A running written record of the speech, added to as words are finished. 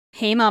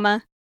Hey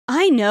mama,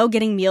 I know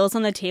getting meals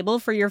on the table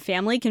for your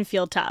family can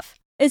feel tough,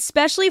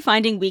 especially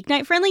finding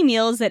weeknight-friendly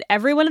meals that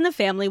everyone in the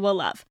family will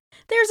love.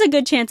 There's a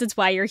good chance it's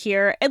why you're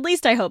here, at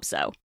least I hope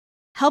so.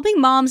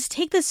 Helping moms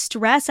take the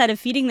stress out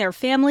of feeding their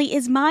family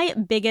is my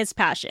biggest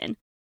passion.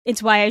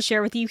 It's why I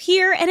share with you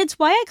here, and it's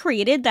why I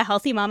created the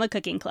Healthy Mama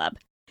Cooking Club.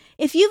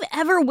 If you've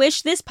ever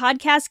wished this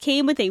podcast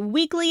came with a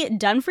weekly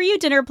done-for-you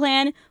dinner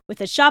plan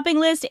with a shopping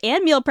list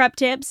and meal prep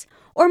tips,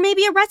 or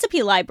maybe a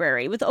recipe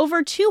library with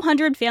over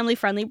 200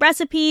 family-friendly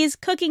recipes,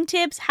 cooking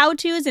tips,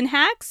 how-tos, and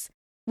hacks,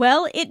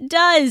 well, it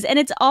does, and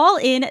it's all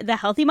in the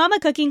Healthy Mama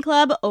Cooking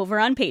Club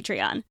over on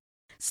Patreon.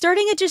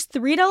 Starting at just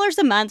 $3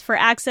 a month for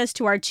access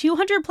to our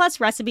 200-plus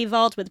recipe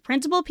vault with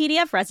printable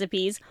PDF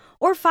recipes,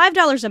 or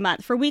 $5 a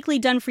month for weekly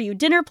done-for-you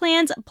dinner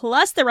plans,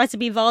 plus the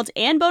recipe vault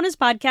and bonus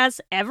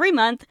podcasts every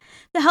month,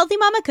 the Healthy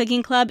Mama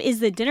Cooking Club is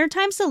the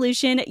dinnertime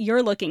solution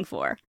you're looking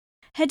for.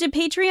 Head to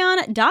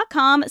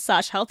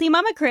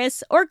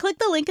patreon.com/healthymamachris or click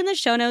the link in the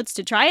show notes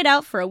to try it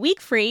out for a week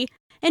free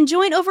and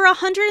join over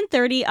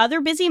 130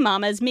 other busy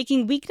mamas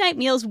making weeknight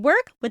meals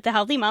work with the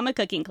Healthy Mama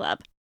Cooking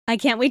Club. I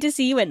can't wait to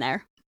see you in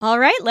there. All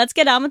right, let's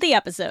get on with the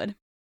episode.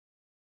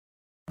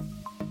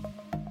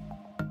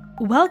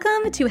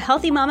 Welcome to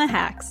Healthy Mama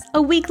Hacks,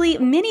 a weekly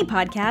mini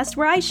podcast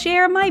where I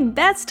share my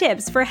best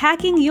tips for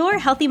hacking your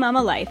healthy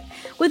mama life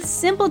with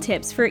simple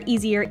tips for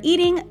easier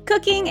eating,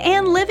 cooking,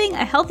 and living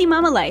a healthy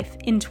mama life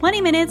in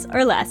 20 minutes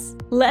or less.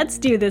 Let's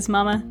do this,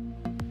 mama.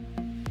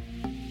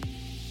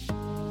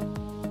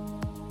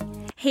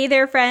 Hey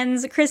there,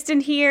 friends. Kristen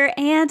here,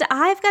 and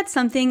I've got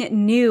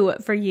something new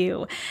for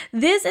you.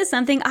 This is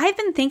something I've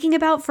been thinking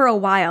about for a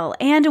while,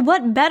 and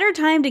what better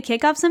time to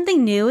kick off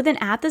something new than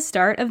at the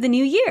start of the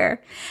new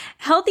year?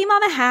 Healthy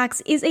Mama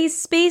Hacks is a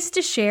space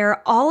to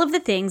share all of the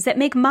things that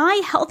make my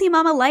healthy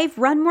mama life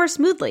run more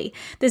smoothly.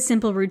 The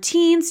simple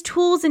routines,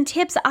 tools, and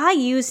tips I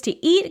use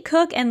to eat,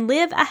 cook, and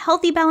live a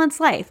healthy, balanced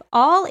life,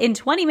 all in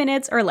 20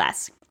 minutes or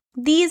less.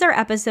 These are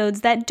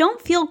episodes that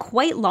don't feel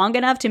quite long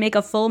enough to make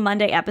a full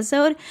Monday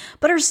episode,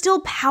 but are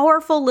still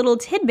powerful little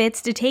tidbits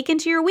to take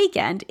into your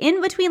weekend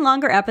in between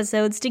longer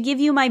episodes to give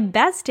you my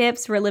best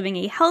tips for living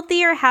a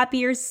healthier,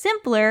 happier,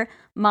 simpler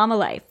mama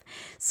life.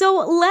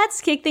 So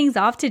let's kick things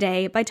off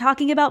today by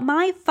talking about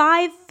my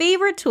 5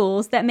 favorite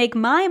tools that make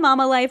my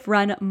mama life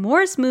run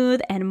more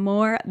smooth and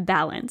more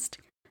balanced.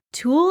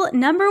 Tool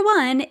number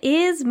 1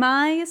 is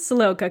my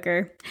slow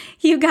cooker.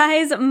 You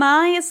guys,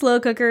 my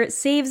slow cooker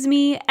saves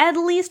me at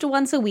least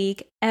once a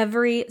week,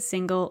 every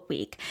single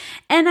week.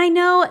 And I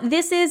know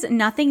this is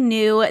nothing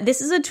new. This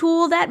is a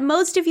tool that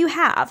most of you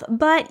have,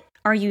 but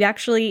are you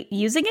actually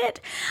using it?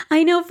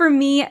 I know for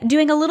me,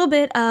 doing a little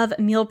bit of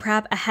meal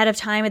prep ahead of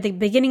time at the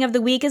beginning of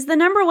the week is the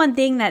number one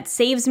thing that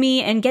saves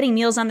me and getting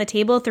meals on the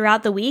table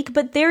throughout the week,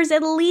 but there's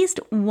at least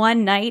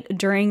one night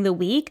during the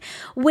week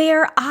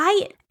where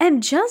I am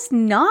just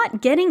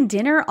not getting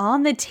dinner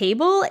on the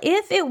table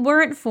if it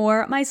weren't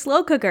for my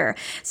slow cooker.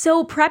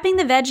 So prepping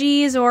the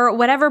veggies or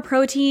whatever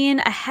protein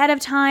ahead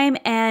of time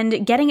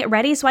and getting it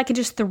ready so I can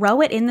just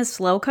throw it in the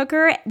slow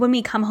cooker when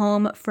we come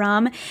home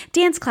from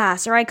dance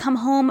class or I come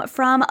home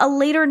from a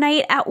later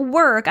night at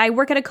work. I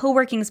work at a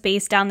co-working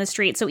space down the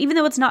street. So even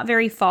though it's not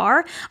very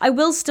far, I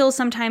will still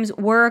sometimes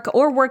work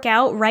or work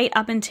out right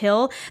up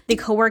until the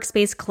co-work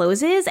space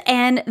closes.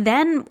 And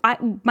then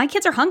my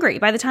kids are hungry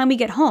by the time we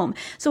get home.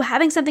 So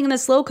having something in the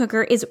slow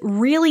cooker is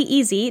really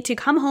easy to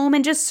come home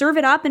and just serve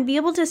it up and be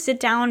able to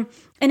sit down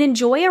and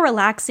enjoy a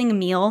relaxing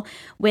meal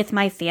with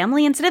my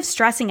family instead of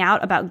stressing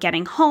out about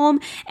getting home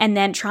and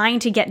then trying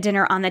to get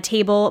dinner on the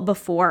table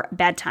before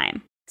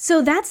bedtime.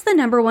 So that's the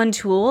number one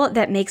tool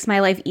that makes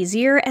my life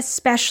easier,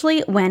 especially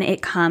when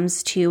it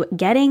comes to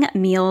getting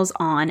meals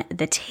on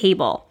the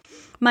table.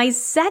 My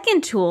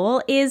second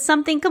tool is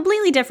something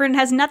completely different,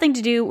 has nothing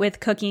to do with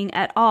cooking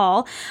at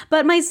all,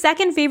 but my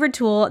second favorite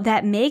tool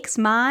that makes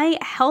my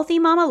healthy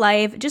mama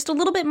life just a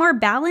little bit more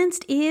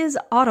balanced is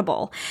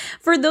Audible.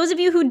 For those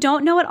of you who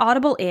don't know what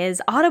Audible is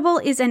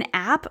an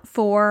app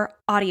for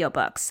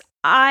audiobooks.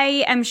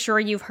 I am sure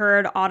you've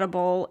heard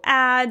Audible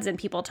ads and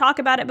people talk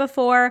about it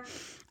before.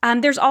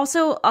 There's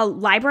also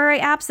library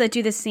apps that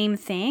do the same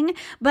thing,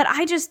 but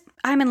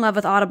I'm in love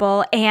with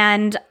Audible,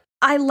 and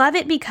I love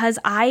it because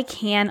I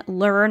can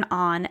learn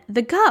on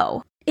the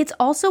go. It's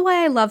also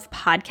why I love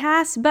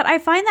podcasts, but I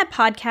find that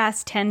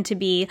podcasts tend to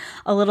be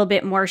a little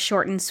bit more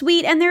short and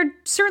sweet, and they're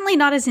certainly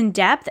not as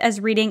in-depth as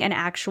reading an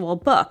actual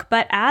book.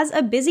 But as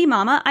a busy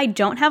mama, I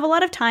don't have a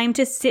lot of time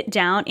to sit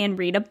down and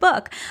read a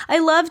book. I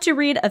love to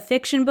read a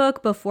fiction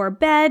book before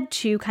bed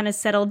to kind of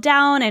settle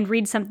down and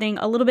read something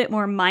a little bit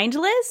more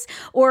mindless,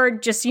 or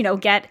just,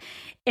 get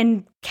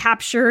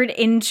captured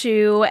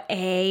into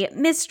a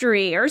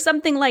mystery or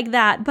something like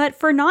that. But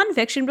for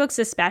nonfiction books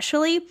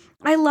especially,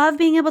 I love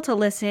being able to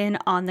listen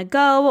on the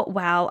go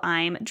while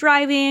I'm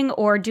driving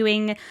or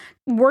doing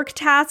work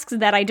tasks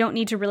that I don't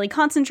need to really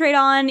concentrate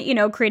on,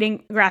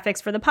 creating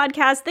graphics for the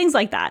podcast, things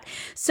like that.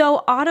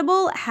 So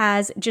Audible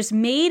has just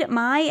made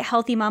my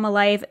healthy mama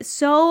life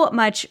so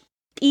much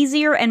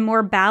easier and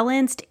more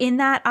balanced in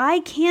that I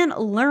can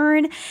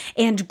learn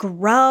and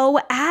grow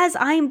as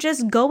I'm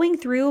just going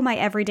through my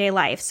everyday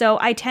life. So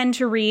I tend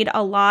to read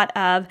a lot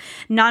of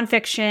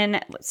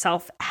nonfiction,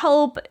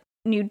 self-help,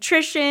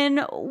 nutrition,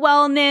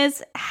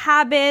 wellness,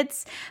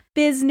 habits,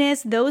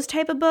 business, those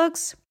type of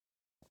books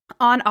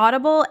on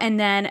Audible, and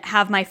then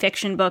have my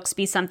fiction books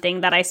be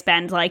something that I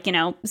spend $6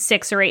 or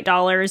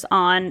 $8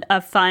 on a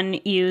fun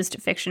used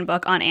fiction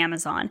book on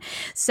Amazon.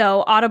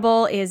 So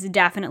Audible is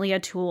definitely a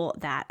tool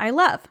that I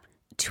love.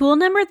 Tool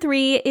number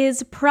 3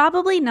 is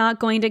probably not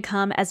going to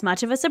come as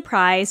much of a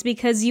surprise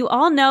because you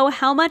all know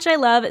how much I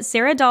love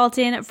Sarah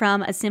Dalton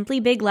from A Simply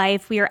Big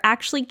Life. We are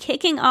actually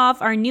kicking off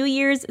our New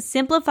Year's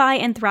Simplify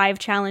and Thrive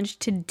Challenge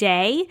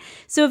today.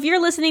 So if you're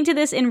listening to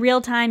this in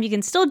real time, you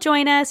can still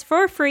join us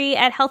for free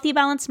at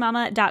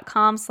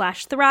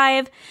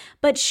healthybalancedmama.com/thrive.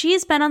 But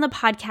she's been on the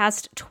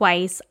podcast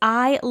twice.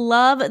 I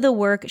love the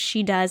work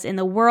she does in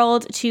the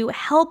world to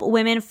help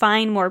women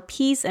find more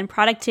peace and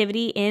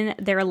productivity in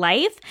their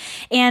life.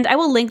 And I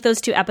will link those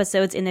 2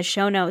 episodes in the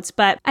show notes.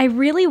 But I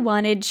really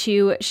wanted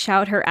to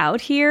shout her out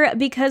here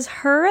because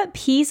her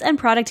peace and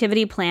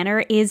productivity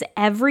planner is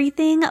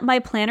everything my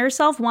planner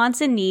self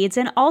wants and needs,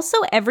 and also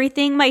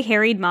everything my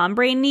harried mom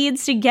brain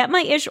needs to get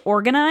my ish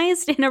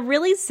organized in a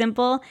really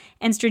simple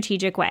and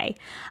strategic way.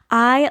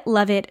 I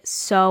love it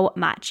so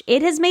much.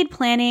 It has made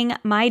planning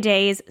my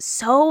days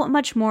so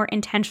much more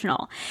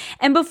intentional.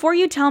 And before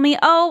you tell me,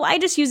 oh, I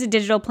just use a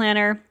digital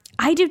planner,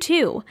 I do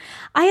too.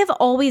 I have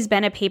always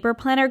been a paper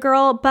planner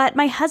girl, but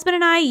my husband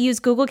and I use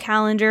Google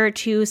Calendar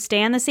to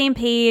stay on the same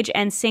page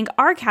and sync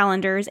our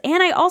calendars.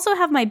 And I also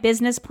have my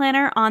business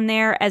planner on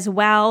there as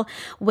well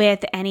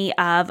with any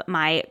of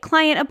my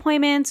client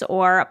appointments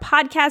or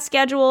podcast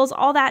schedules,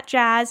 all that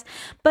jazz.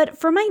 But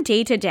for my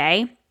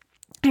day-to-day,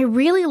 I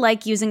really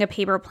like using a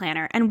paper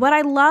planner, and what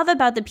I love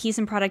about the Peace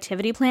and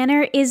Productivity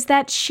Planner is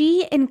that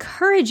she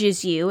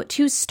encourages you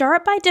to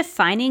start by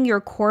defining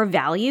your core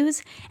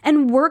values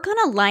and work on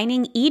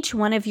aligning each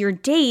one of your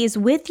days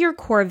with your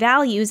core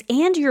values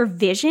and your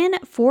vision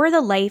for the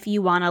life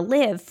you want to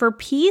live for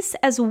peace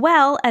as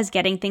well as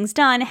getting things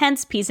done,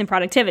 hence peace and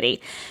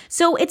productivity.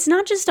 So it's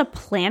not just a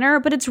planner,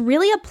 but it's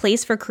really a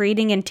place for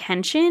creating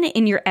intention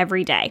in your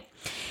everyday.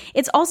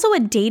 It's also a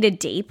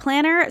day-to-day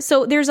planner.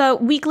 So there's a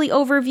weekly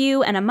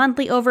overview and a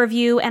monthly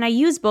overview, and I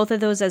use both of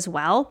those as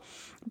well.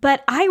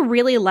 But I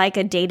really like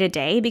a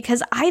day-to-day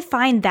because I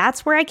find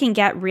that's where I can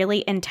get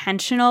really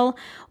intentional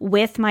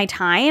with my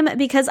time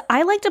because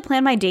I like to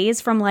plan my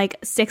days from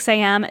 6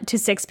 a.m. to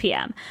 6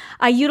 p.m.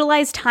 I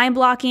utilize time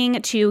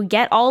blocking to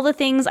get all the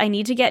things I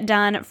need to get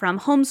done, from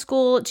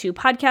homeschool to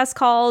podcast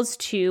calls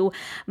to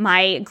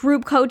my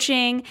group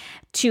coaching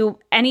to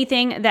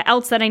anything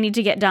else that I need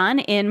to get done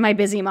in my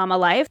busy mama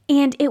life.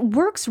 And it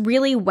works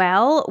really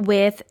well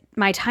with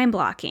my time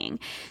blocking.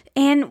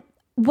 And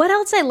what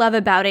else I love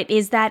about it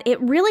is that it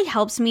really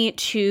helps me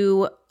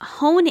to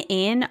hone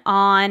in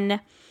on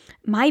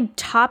my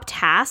top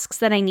tasks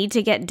that I need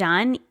to get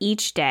done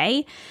each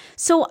day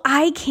so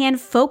I can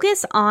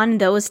focus on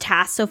those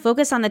tasks. So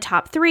focus on the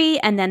top 3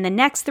 and then the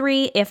next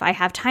 3 if I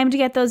have time to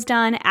get those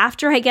done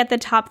after I get the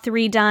top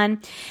 3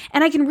 done.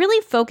 And I can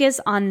really focus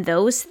on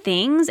those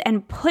things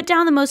and put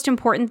down the most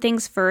important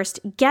things first,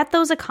 get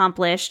those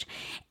accomplished,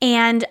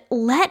 and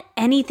let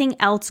anything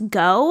else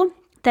go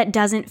that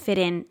doesn't fit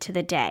into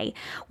the day,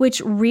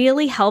 which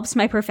really helps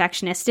my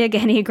perfectionistic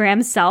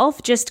Enneagram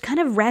self just kind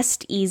of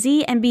rest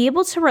easy and be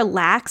able to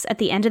relax at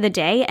the end of the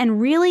day and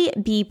really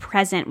be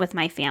present with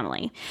my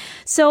family.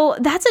 So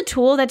that's a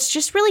tool that's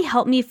just really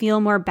helped me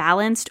feel more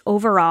balanced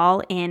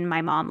overall in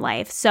my mom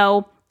life.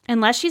 So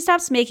unless she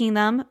stops making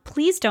them,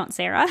 please don't,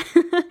 Sarah.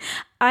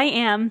 I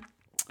am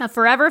a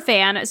forever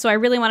fan, so I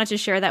really wanted to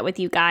share that with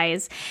you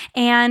guys.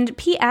 And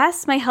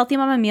P.S., my Healthy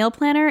Mama meal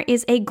planner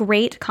is a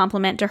great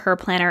complement to her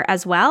planner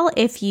as well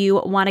if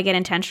you want to get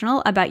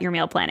intentional about your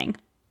meal planning.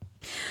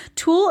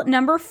 Tool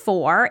number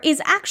 4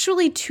 is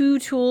actually 2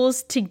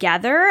 tools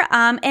together,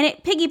 and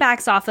it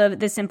piggybacks off of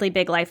the Simply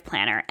Big Life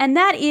planner, and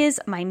that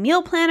is my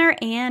meal planner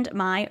and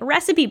my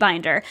recipe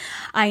binder.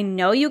 I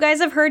know you guys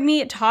have heard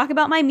me talk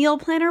about my meal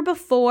planner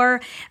before,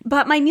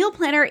 but my meal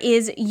planner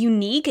is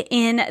unique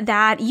in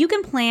that you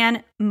can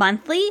plan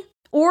monthly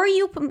or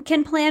you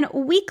can plan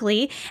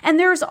weekly, and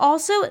there's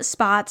also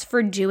spots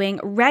for doing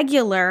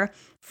regular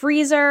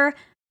freezer,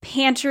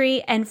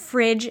 pantry, and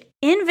fridge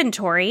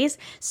inventories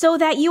so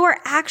that you are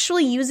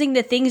actually using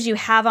the things you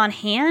have on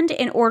hand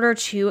in order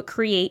to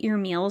create your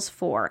meals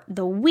for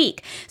the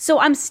week. So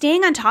I'm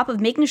staying on top of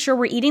making sure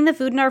we're eating the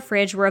food in our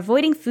fridge, we're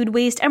avoiding food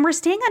waste, and we're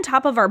staying on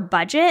top of our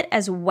budget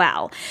as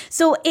well.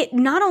 So it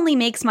not only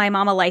makes my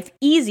mama life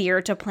easier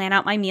to plan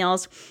out my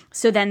meals,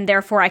 so then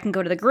therefore I can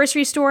go to the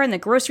grocery store and the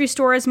grocery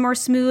store is more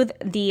smooth.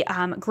 The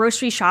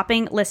grocery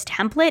shopping list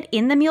template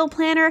in the meal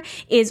planner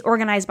is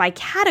organized by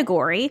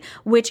category,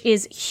 which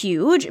is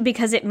huge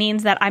because it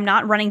means that I'm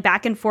not running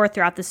back and forth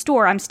throughout the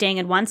store. I'm staying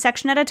in one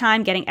section at a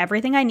time, getting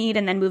everything I need,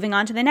 and then moving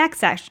on to the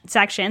next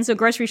section. So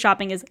grocery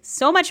shopping is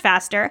so much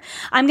faster.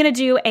 I'm going to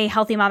do a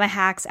Healthy Mama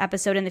Hacks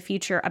episode in the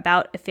future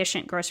about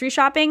efficient grocery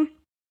shopping.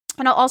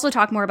 And I'll also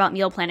talk more about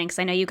meal planning because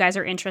I know you guys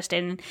are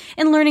interested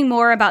in learning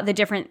more about the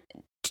different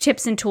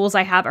tips and tools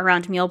I have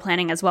around meal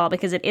planning as well,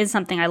 because it is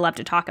something I love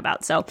to talk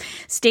about. So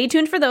stay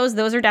tuned for those.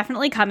 Those are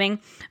definitely coming.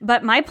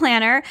 But my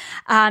planner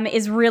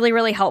is really,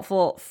 really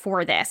helpful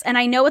for this. And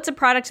I know it's a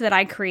product that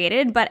I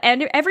created, but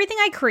everything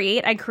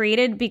I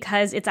created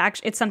because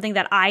it's something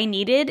that I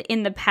needed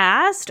in the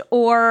past,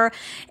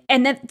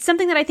 and that's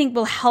something that I think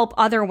will help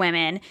other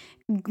women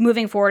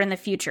moving forward in the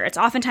future. It's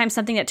oftentimes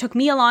something that took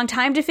me a long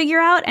time to figure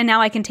out, and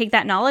now I can take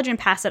that knowledge and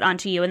pass it on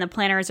to you, and the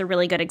planner is a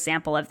really good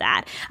example of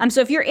that.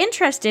 So if you're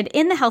interested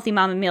in the Healthy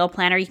Mama Meal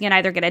Planner, you can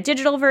either get a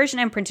digital version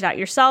and print it out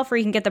yourself, or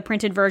you can get the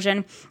printed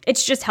version.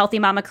 It's just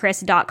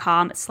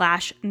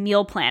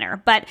healthymamakris.com/meal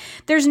planner. But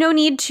there's no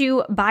need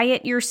to buy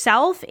it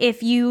yourself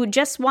if you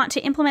just want to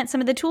implement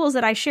some of the tools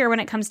that I share when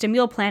it comes to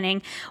meal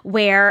planning,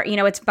 where,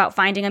 it's about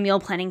finding a meal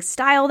planning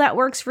style that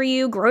works for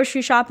you,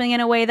 grocery shopping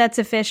in a way that's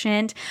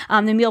efficient.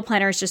 The meal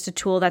planner is just a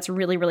tool that's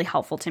really, really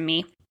helpful to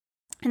me.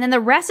 And then the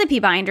recipe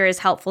binder is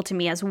helpful to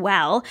me as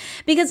well,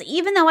 because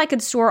even though I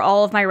could store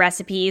all of my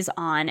recipes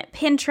on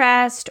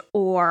Pinterest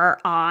or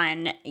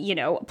on,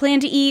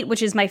 Plan to Eat,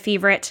 which is my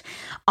favorite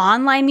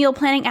online meal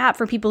planning app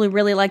for people who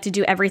really like to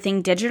do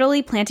everything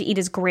digitally. Plan to Eat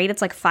is great.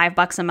 It's like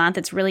 $5 a month.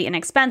 It's really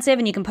inexpensive,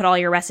 and you can put all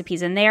your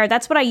recipes in there.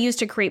 That's what I use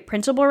to create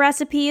printable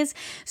recipes.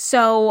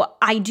 So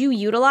I do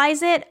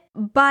utilize it.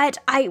 But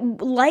I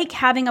like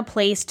having a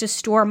place to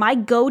store my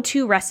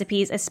go-to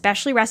recipes,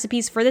 especially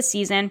recipes for the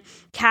season,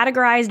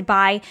 categorized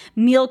by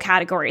meal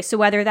categories. So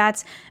whether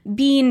that's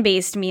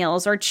bean-based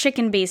meals or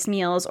chicken-based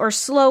meals or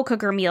slow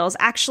cooker meals,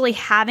 actually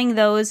having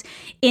those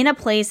in a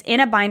place, in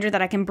a binder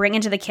that I can bring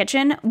into the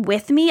kitchen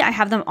with me. I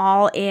have them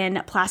all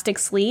in plastic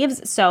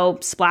sleeves, so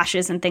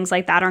splashes and things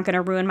like that aren't going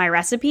to ruin my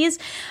recipes.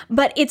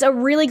 But it's a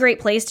really great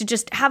place to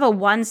just have a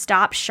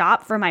one-stop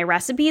shop for my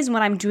recipes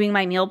when I'm doing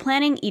my meal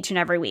planning each and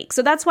every week.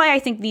 So that's why I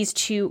think these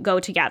two go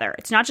together.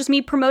 It's not just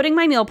me promoting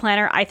my meal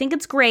planner. I think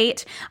it's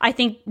great. I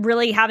think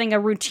really having a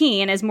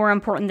routine is more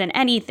important than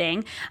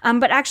anything.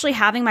 But actually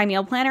having my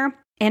meal planner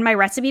and my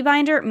recipe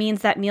binder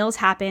means that meals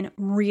happen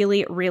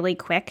really, really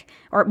quick,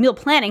 or meal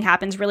planning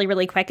happens really,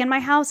 really quick in my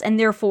house. And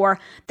therefore,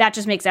 that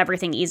just makes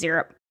everything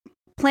easier.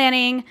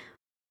 Planning,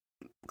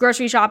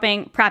 grocery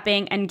shopping,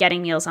 prepping, and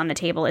getting meals on the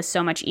table is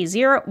so much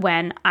easier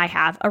when I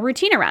have a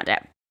routine around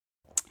it.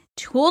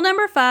 Tool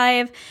number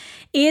 5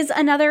 is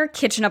another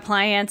kitchen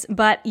appliance,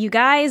 but you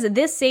guys,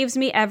 this saves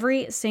me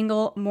every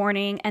single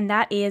morning, and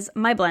that is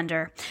my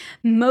blender.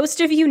 Most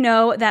of you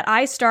know that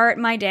I start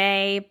my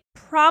day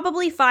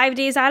probably 5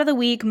 days out of the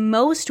week,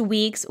 most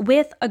weeks,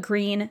 with a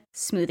green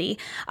smoothie.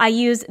 I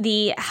use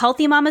the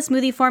Healthy Mama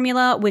smoothie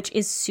formula, which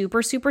is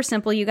super, super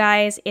simple, you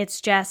guys. It's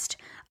just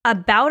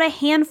about a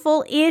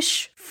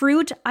handful-ish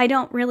fruit. I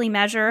don't really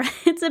measure.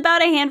 It's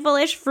about a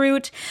handful-ish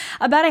fruit,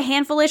 about a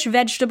handful-ish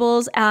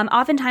vegetables.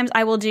 Oftentimes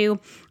I will do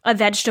a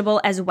vegetable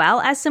as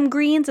well as some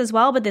greens as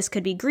well, but this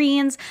could be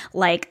greens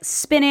like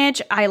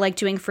spinach. I like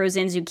doing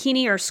frozen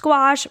zucchini or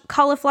squash,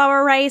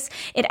 cauliflower rice.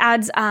 It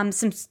adds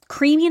some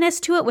creaminess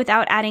to it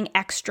without adding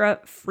extra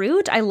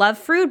fruit. I love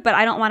fruit, but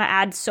I don't want to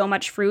add so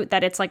much fruit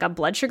that it's like a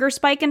blood sugar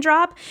spike and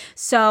drop.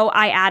 So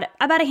I add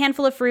about a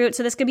handful of fruit.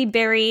 So this could be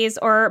berries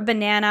or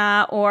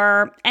banana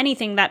or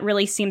anything that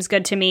really seems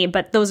good to me,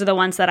 but those are the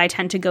ones that I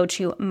tend to go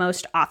to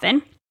most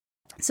often.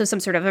 So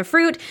some sort of a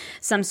fruit,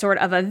 some sort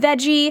of a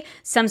veggie,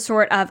 some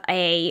sort of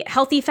a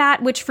healthy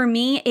fat, which for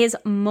me is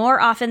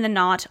more often than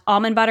not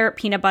almond butter,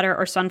 peanut butter,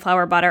 or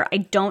sunflower butter. I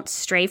don't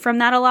stray from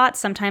that a lot.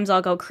 Sometimes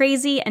I'll go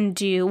crazy and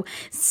do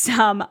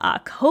some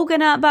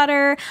coconut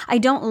butter. I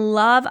don't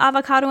love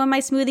avocado in my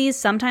smoothies.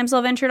 Sometimes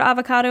I'll venture to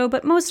avocado,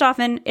 but most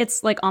often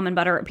it's like almond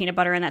butter or peanut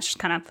butter, and that's just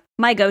kind of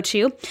my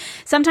go-to.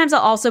 Sometimes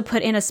I'll also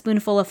put in a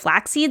spoonful of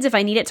flax seeds if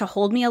I need it to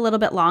hold me a little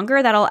bit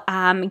longer. That'll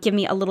give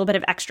me a little bit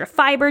of extra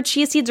fiber.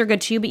 Chia seeds are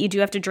good too, but you do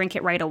have to drink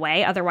it right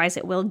away. Otherwise,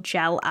 it will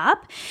gel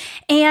up.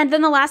 And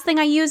then the last thing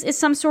I use is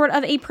some sort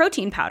of a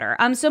protein powder.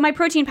 So my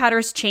protein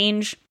powders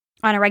change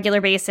on a regular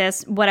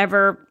basis,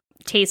 whatever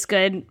tastes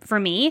good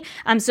for me.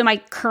 So my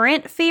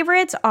current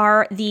favorites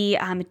are the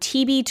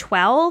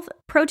TB12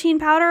 protein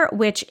powder,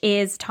 which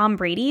is Tom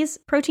Brady's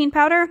protein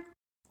powder.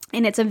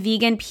 And it's a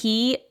vegan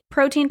pea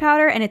protein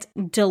powder, and it's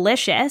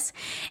delicious.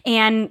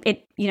 And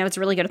it's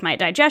really good with my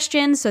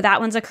digestion. So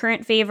that one's a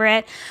current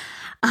favorite.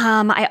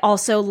 I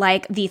also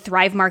like the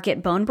Thrive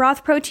Market bone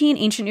broth protein.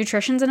 Ancient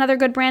Nutrition's another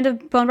good brand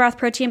of bone broth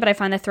protein, but I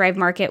find the Thrive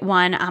Market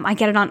one, I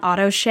get it on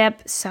auto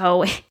ship.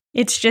 So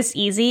it's just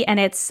easy, and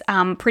it's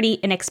pretty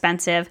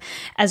inexpensive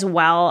as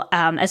well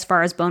as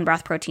far as bone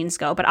broth proteins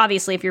go. But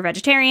obviously, if you're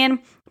vegetarian,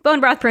 bone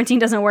broth protein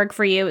doesn't work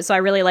for you. So I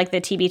really like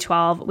the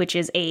TB12, which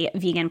is a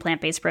vegan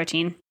plant-based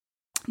protein,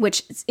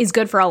 which is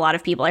good for a lot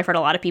of people. I've heard a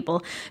lot of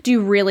people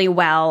do really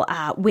well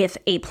with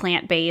a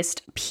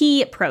plant-based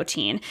pea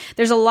protein.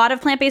 There's a lot of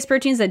plant-based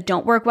proteins that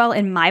don't work well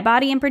in my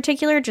body in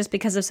particular, just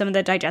because of some of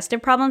the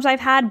digestive problems I've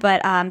had,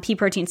 but pea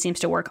protein seems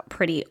to work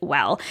pretty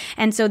well.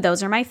 And so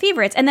those are my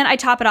favorites. And then I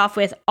top it off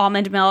with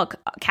almond milk,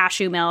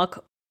 cashew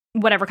milk,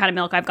 whatever kind of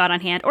milk I've got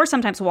on hand, or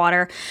sometimes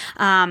water.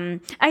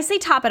 I say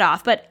top it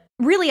off, but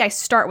really I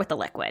start with the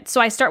liquid.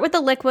 So I start with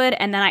the liquid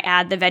and then I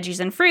add the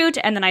veggies and fruit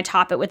and then I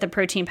top it with the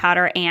protein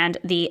powder and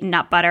the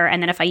nut butter.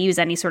 And then if I use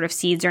any sort of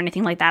seeds or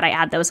anything like that, I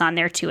add those on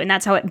there too. And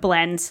that's how it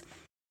blends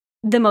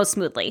the most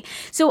smoothly.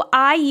 So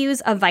I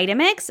use a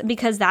Vitamix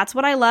because that's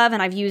what I love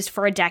and I've used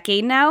for a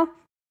decade now.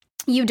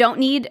 You don't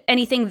need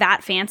anything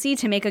that fancy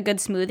to make a good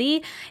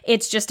smoothie.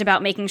 It's just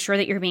about making sure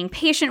that you're being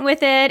patient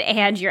with it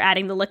and you're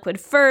adding the liquid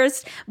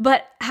first.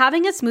 But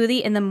having a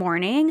smoothie in the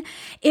morning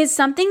is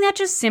something that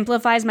just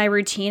simplifies my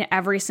routine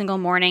every single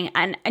morning.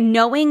 And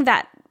knowing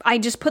that I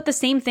just put the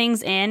same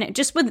things in,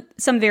 just with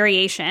some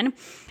variation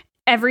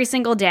every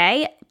single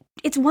day,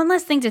 it's one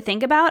less thing to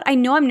think about. I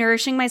know I'm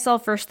nourishing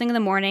myself first thing in the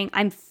morning.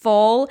 I'm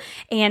full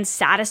and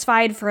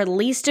satisfied for at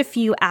least a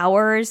few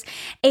hours.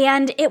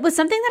 And it was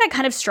something that I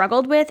kind of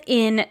struggled with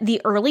in the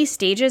early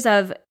stages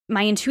of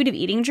my intuitive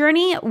eating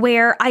journey,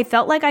 where I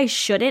felt like I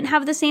shouldn't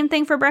have the same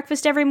thing for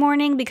breakfast every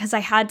morning because I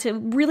had to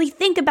really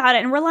think about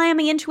it and rely on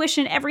my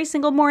intuition every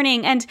single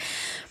morning. And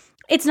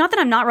it's not that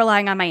I'm not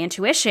relying on my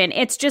intuition.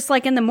 It's just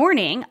like in the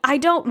morning, I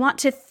don't want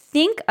to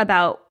think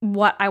about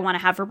what I want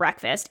to have for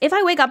breakfast. If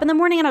I wake up in the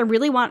morning and I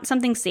really want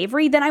something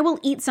savory, then I will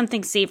eat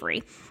something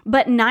savory.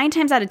 But 9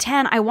 times out of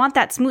 10, I want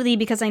that smoothie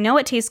because I know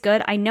it tastes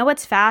good, I know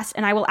it's fast,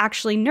 and I will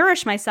actually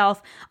nourish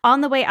myself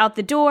on the way out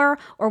the door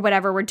or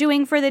whatever we're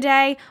doing for the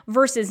day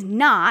versus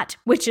not,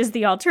 which is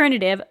the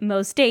alternative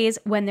most days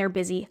when they're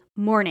busy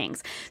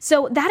mornings.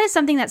 So that is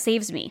something that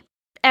saves me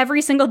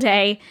every single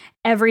day,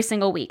 every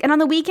single week. And on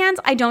the weekends,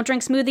 I don't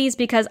drink smoothies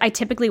because I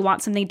typically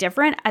want something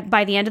different.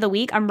 By the end of the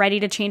week, I'm ready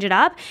to change it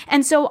up.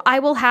 And so I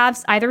will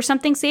have either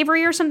something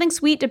savory or something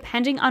sweet,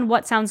 depending on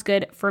what sounds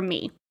good for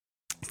me.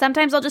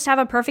 Sometimes I'll just have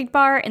a perfect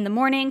bar in the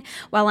morning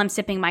while I'm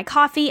sipping my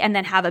coffee and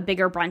then have a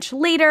bigger brunch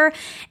later.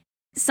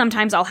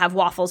 Sometimes I'll have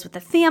waffles with the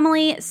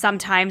family.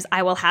 Sometimes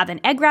I will have an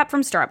egg wrap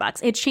from Starbucks.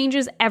 It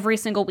changes every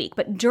single week.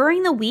 But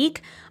during the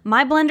week,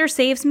 my blender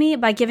saves me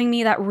by giving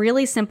me that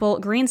really simple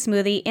green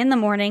smoothie in the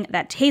morning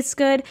that tastes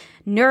good,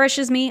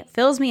 nourishes me,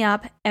 fills me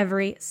up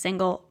every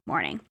single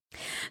morning.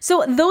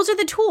 So those are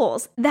the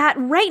tools that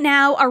right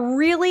now are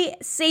really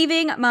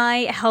saving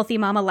my healthy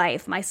mama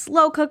life. My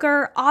slow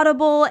cooker,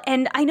 Audible,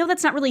 and I know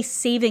that's not really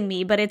saving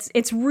me, but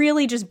it's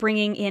really just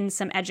bringing in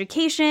some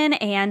education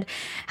and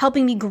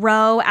helping me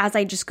grow as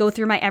I just go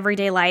through my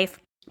everyday life.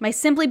 My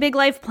Simply Big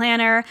Life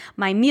planner,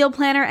 my meal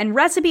planner and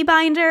recipe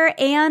binder,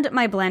 and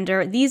my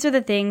blender. These are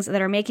the things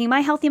that are making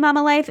my healthy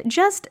mama life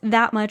just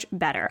that much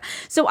better.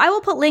 So I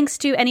will put links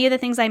to any of the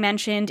things I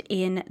mentioned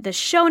in the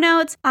show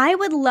notes. I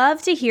would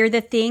love to hear the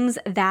things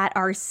that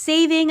are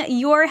saving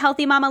your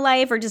healthy mama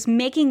life or just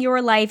making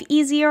your life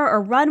easier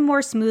or run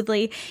more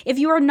smoothly. If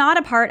you are not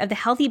a part of the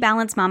Healthy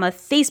Balanced Mama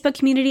Facebook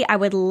community, I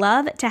would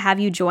love to have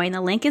you join.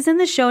 The link is in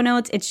the show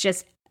notes. It's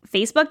just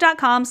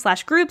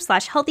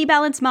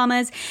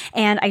facebook.com/group/healthybalancedmamas.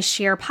 And I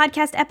share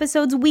podcast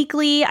episodes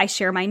weekly. I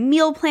share my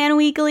meal plan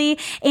weekly.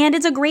 And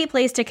it's a great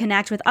place to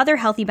connect with other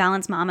healthy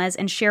balanced mamas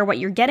and share what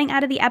you're getting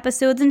out of the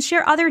episodes and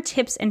share other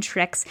tips and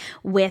tricks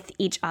with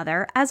each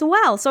other as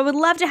well. So I would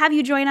love to have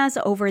you join us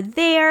over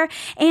there.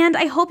 And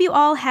I hope you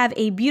all have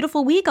a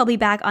beautiful week. I'll be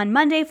back on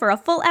Monday for a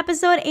full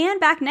episode and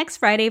back next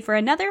Friday for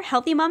another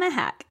Healthy Mama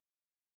Hack.